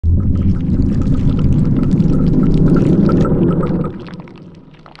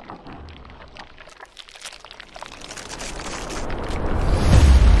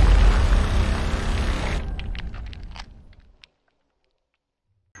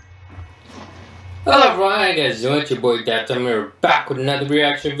Hello everyone, how you guys doing? It's your boy Daptim. We're back with another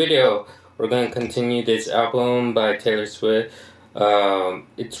reaction video. We're going to continue this album by Taylor Swift.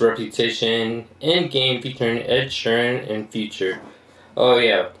 Its Reputation, Endgame featuring Ed Sheeran and Future. Oh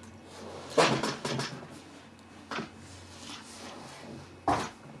yeah.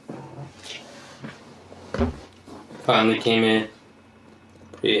 Finally came in.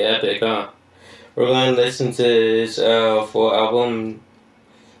 Pretty epic, huh? We're going to listen to this full album.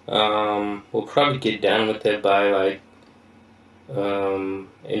 We'll probably get done with it by like in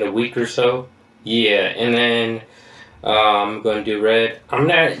a week or so. Yeah, and then I'm going to do Red. I'm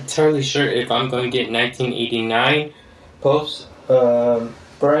not entirely sure if I'm going to get 1989 post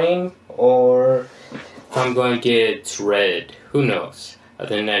frame or if I'm going to get Red. Who knows?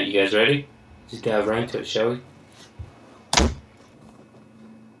 Other than that, you guys ready? Just dive right into it, shall we?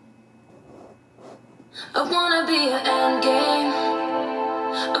 I wanna be your end game.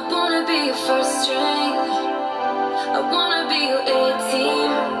 I wanna be your first string. I wanna be your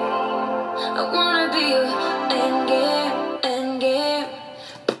A-team. I wanna be your end game.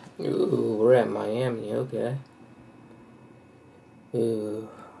 Ooh, we're at Miami, okay. Ooh.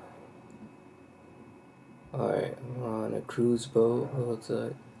 Alright, we're on a cruise boat, it looks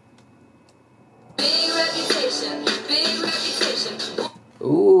like. Big reputation, big reputation.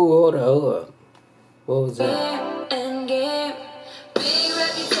 Ooh, hold up. What was that? End game, big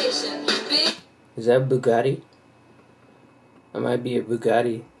reputation, big. Is that Bugatti? That might be a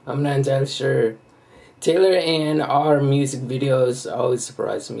Bugatti. I'm not entirely sure. Taylor and our music videos always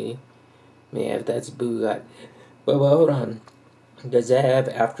surprise me. Man, if that's Bugatti. But hold on. Does that have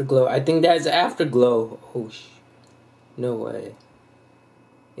Afterglow? I think that's Afterglow. Oh, no way.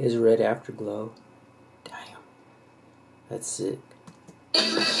 It's red Afterglow. Damn. That's sick.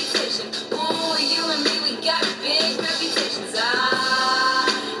 Big reputation. Ooh, you and me, we got big reputations.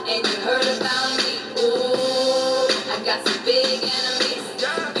 And you heard about me. Ooh, I got some big enemies.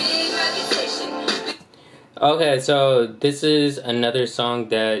 Big reputation. Okay, so this is another song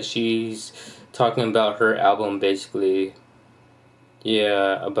that she's talking about her album, basically.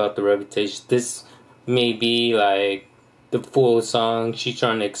 Yeah, about the reputation. This may be like the full song she's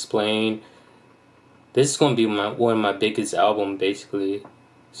trying to explain. This is gonna be one of my biggest albums, basically.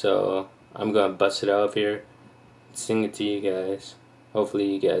 So I'm gonna bust it out here, sing it to you guys.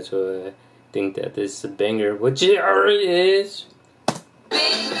 Hopefully, you guys will think that this is a banger, which it already is.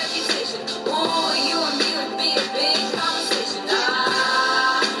 Big reputation. Ooh, you and me would be a big conversation.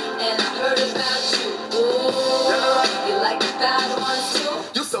 And I heard about you. Ooh, you like the bad ones too.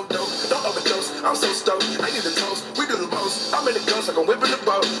 You so dope, don't overdose. I'm so stoked. I need a toast. We do the most. I'm in the ghost like I'm whipping the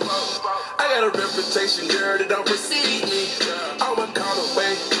boat. I got a reputation, girl, that don't precede me. I'ma call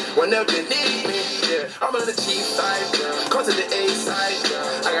away whenever you need me. Yeah, I'm on the cheap side, come to the A side.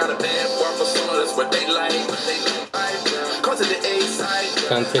 I got a bad boy for someone, that's what they like. Come to the A side.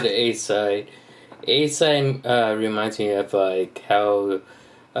 Come to the A side. A side reminds me of like how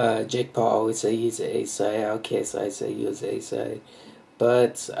Jake Paul always say he's an A side. How KSI say he was A side.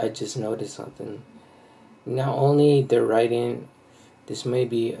 But I just noticed something. Not only they're writing, this may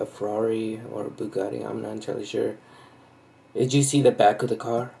be a Ferrari or a Bugatti. I'm not entirely sure. Did you see the back of the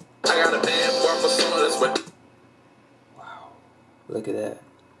car? I got a bad boy for someone, that's what. Wow, look at that.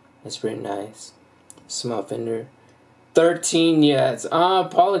 That's pretty nice. Small fender. 13, yes.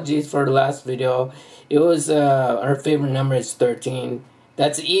 Apologies for the last video. It was her favorite number is 13.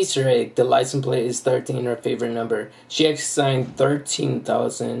 That's an Easter egg. The license plate is 13, her favorite number. She actually signed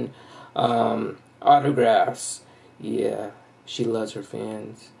 13,000 autographs. Yeah, she loves her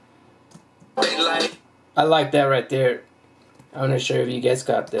fans. I like that right there. I'm not sure if you guys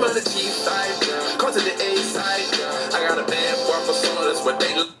got this.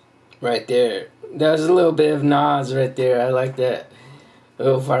 Right there. That was a little bit of Nas right there. I like that. A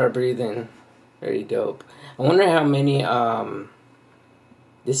little fire breathing. Very dope. I wonder how many,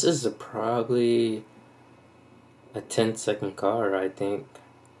 this is probably a 10-second car, I think.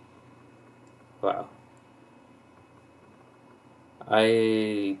 Wow.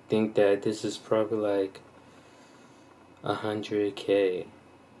 I think that this is probably like 100K.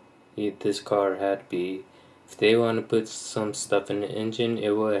 This car had to be. If they want to put some stuff in the engine,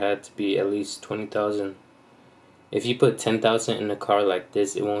 it would have to be at least 20,000. If you put 10,000 in a car like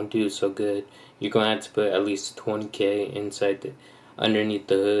this, it won't do so good. You're gonna have to put at least 20K inside underneath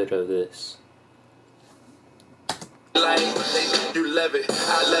the hood of this. You love it,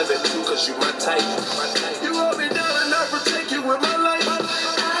 I love it too, cause you my type. You hold me down and I protect you with my life. I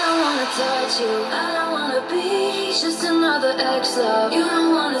don't wanna touch you, I don't wanna be just another ex-love. You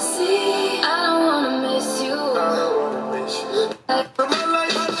don't wanna see, I don't wanna miss you. I don't wanna miss you. I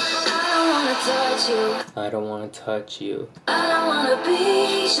don't wanna touch you. I don't want to touch you. I don't wanna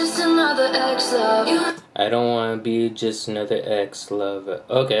be just another ex-love. I don't want to be just another ex-love.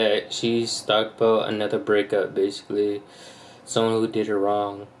 Okay, she's talked about another breakup, basically. Someone who did her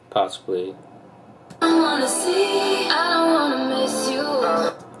wrong, possibly. I don't wanna see, I don't wanna miss you.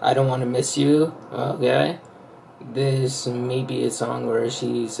 I don't want to miss you. Okay. This may be a song where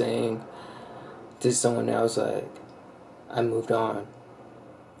she's saying to someone else, like, I moved on.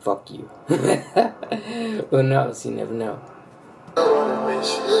 Fuck you. Who knows? You never know.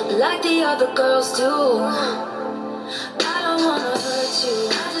 Like the other girls do. I don't wanna hurt you.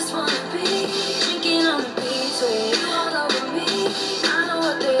 I just wanna be drinking on the beach with you all over me. I know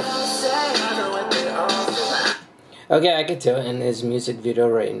what they all say. I know what they all say. Okay, I can tell in this music video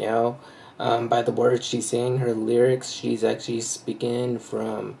right now, by the words she's saying, her lyrics, she's actually speaking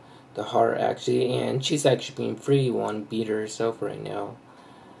from the heart, actually, and she's actually being free, wanting to beat herself right now.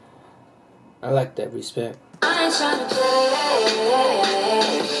 I like that, respect. I ain't trying to play.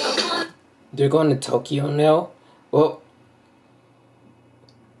 They're going to Tokyo now? Well,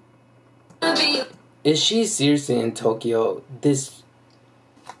 is she seriously in Tokyo?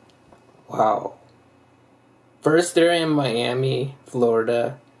 Wow. First they're in Miami,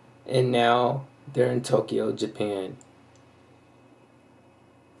 Florida, and now they're in Tokyo, Japan.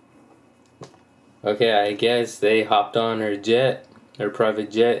 Okay, I guess they hopped on her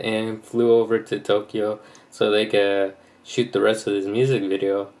private jet, and flew over to Tokyo so they could shoot the rest of this music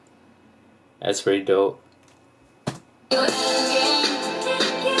video. That's pretty dope.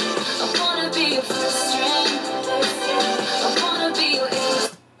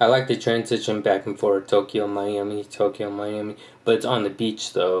 I like the transition back and forth, Tokyo, Miami, but it's on the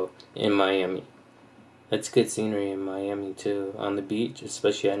beach though, in Miami. That's good scenery in Miami too, on the beach,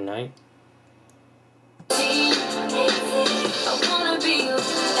 especially at night.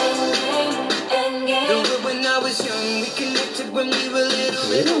 When I was young, we connected when we were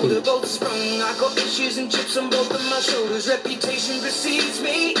little. Older, both sprung. I got issues and chips on both of my shoulders. Reputation precedes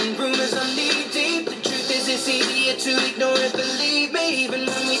me, and rumors I'm knee deep. The truth is, it's easier to ignore it. Believe me, even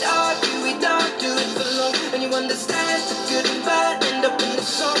when we'd not do it for long. And you understand the good and bad. End up in the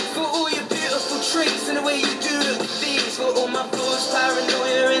song for all your beautiful traits and the way you do it with these. For all my flaws,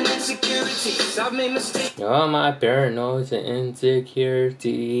 paranoia and insecurities, I've made mistakes. All my paranoia and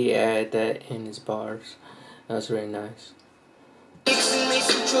insecurity, add that in his bars. That's really nice. And made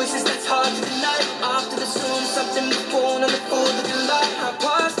some choices that's hard to deny. After the storm, something was born on the 4th of July. Our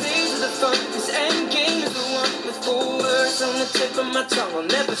past days are the fun. This end game is the one with 4 words on the tip of my tongue. I'll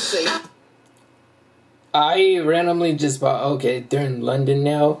never say. I randomly just bought. Okay, they're in London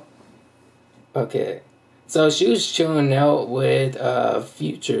now. Okay, so she was chilling out with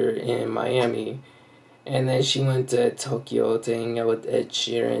Future in Miami, and then she went to Tokyo to hang out with Ed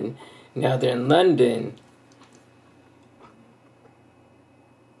Sheeran. Now they're in London.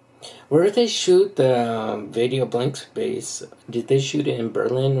 Where did they shoot the video blank space? Did they shoot it in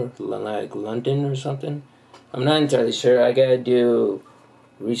Berlin or like London or something? I'm not entirely sure. I gotta do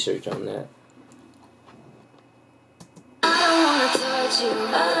research on that. I don't wanna touch you.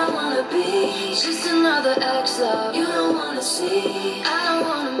 I don't wanna be just another ex-love. You don't wanna see. I don't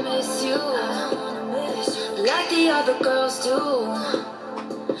wanna miss you. I don't wanna miss you. Like the other girls do.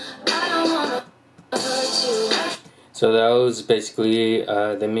 I don't wanna hurt you. So that was basically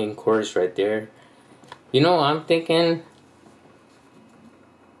the main chorus right there. You know, I'm thinking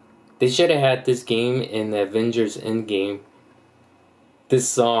they should have had this game in the Avengers Endgame. This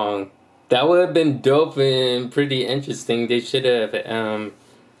song. That would have been dope and pretty interesting. They should have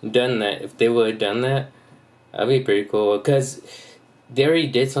done that. If they would have done that, that'd be pretty cool. Because they already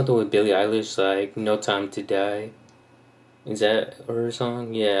did something with Billie Eilish, like No Time to Die. Is that her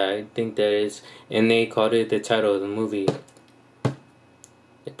song? Yeah, I think that is. And they called it the title of the movie.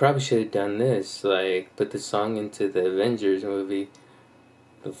 They probably should have done this. Like, put the song into the Avengers movie.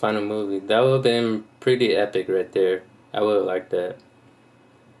 The final movie. That would have been pretty epic right there. I would have liked that.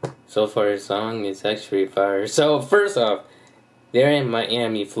 So far, the song is actually fire. So, first off, they're in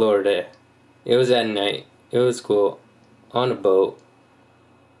Miami, Florida. It was at night. It was cool. On a boat.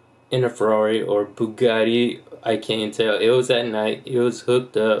 In a Ferrari or Bugatti, I can't tell. It was at night. It was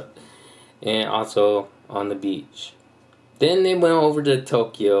hooked up, and also on the beach. Then they went over to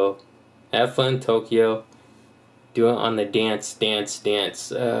Tokyo. Have fun, Tokyo. Do it on the dance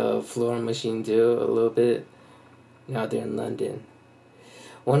floor machine too, a little bit. Now they're in London.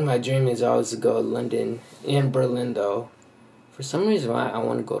 One of my dreams is always to go to London and Berlin, though. For some reason, I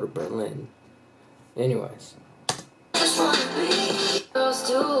want to go to Berlin. Anyways. Just wanna be girls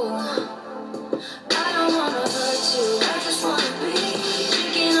do. I don't wanna hurt you. I just wanna be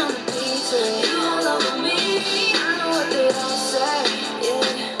drinking on the beach.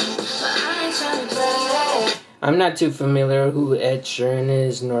 I'm not too familiar who Ed Sheeran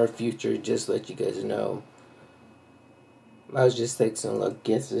is nor Future, just let you guys know. I was just taking some luck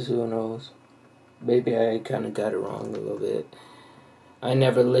guesses, who knows. Maybe I kind of got it wrong a little bit. I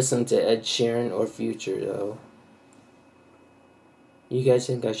never listened to Ed Sheeran or Future though. You guys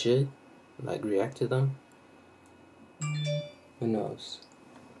think I should? Like react to them? Who knows?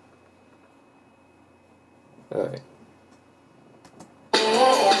 Alright.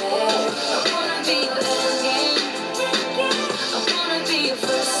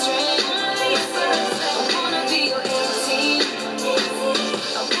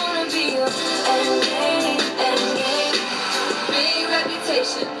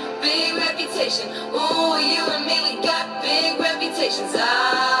 Big reputation. Ooh, you and me, we got big reputations.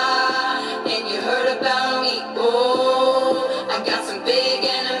 Ah, and you heard about me. Oh, I got some big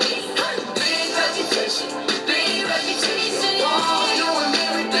enemies. Big reputation, big reputation. Oh, you and me,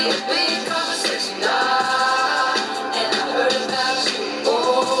 we be a big conversation. Ah, and I heard about you.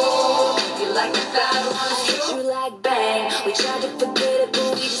 Oh, you like the bad ones. Hit you like bang. We tried to forget it,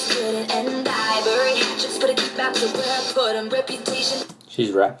 but we just couldn't. And I buried hatchets, but I keep back to where I put 'em. Reputation.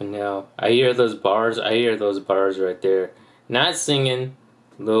 She's rapping now. I hear those bars. I hear those bars right there. Not singing,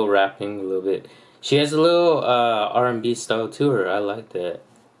 a little rapping, a little bit. She has a little R&B style to her. I like that.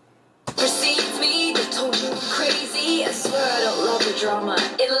 Precedes me, they told you I'm crazy. I swear I don't love the drama.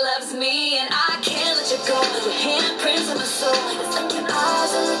 It loves me, and I can't let you go. Your handprints on my soul. It's like your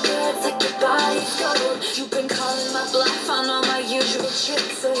eyes are good, it's like your body's gold. You've been calling my bluff on all my usual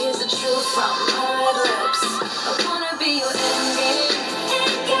tricks, so here's the truth from my lips. I wanna be your endgame.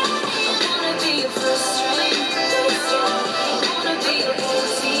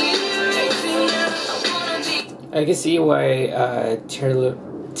 I can see why Taylor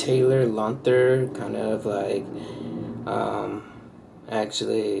Lautner kind of like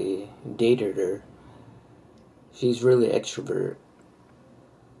actually dated her. She's really extrovert.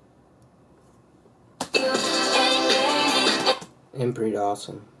 And pretty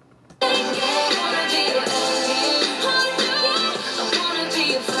awesome.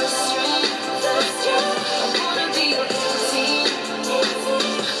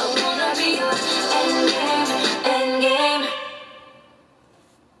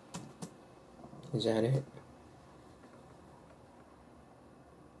 Is that it?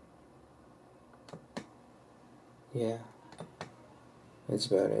 Yeah. That's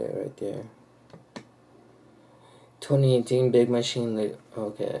about it right there. 2018 Big Machine.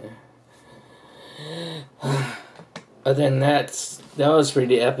 Okay. Other than that was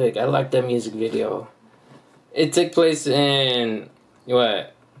pretty epic. I like that music video. It took place in,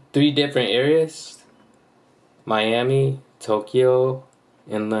 what, 3 different areas? Miami, Tokyo,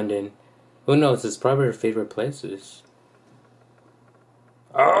 and London. Who knows? It's probably her favorite places.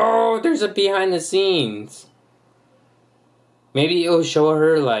 Oh, there's a behind the scenes. Maybe it'll show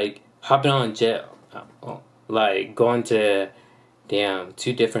her like hopping on a jet, like going to,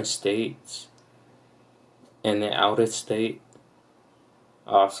 2 different states, and then out of state.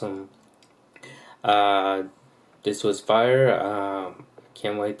 Awesome. This was fire.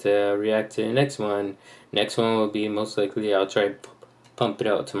 Can't wait to react to the next one. Next one will be most likely I'll try pump it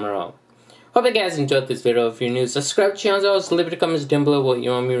out tomorrow. Hope you guys enjoyed this video. If you're new, subscribe to the channel. Also, leave it in the comments down below what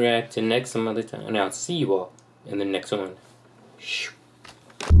you want me to react to next some other time. And I'll see you all in the next one.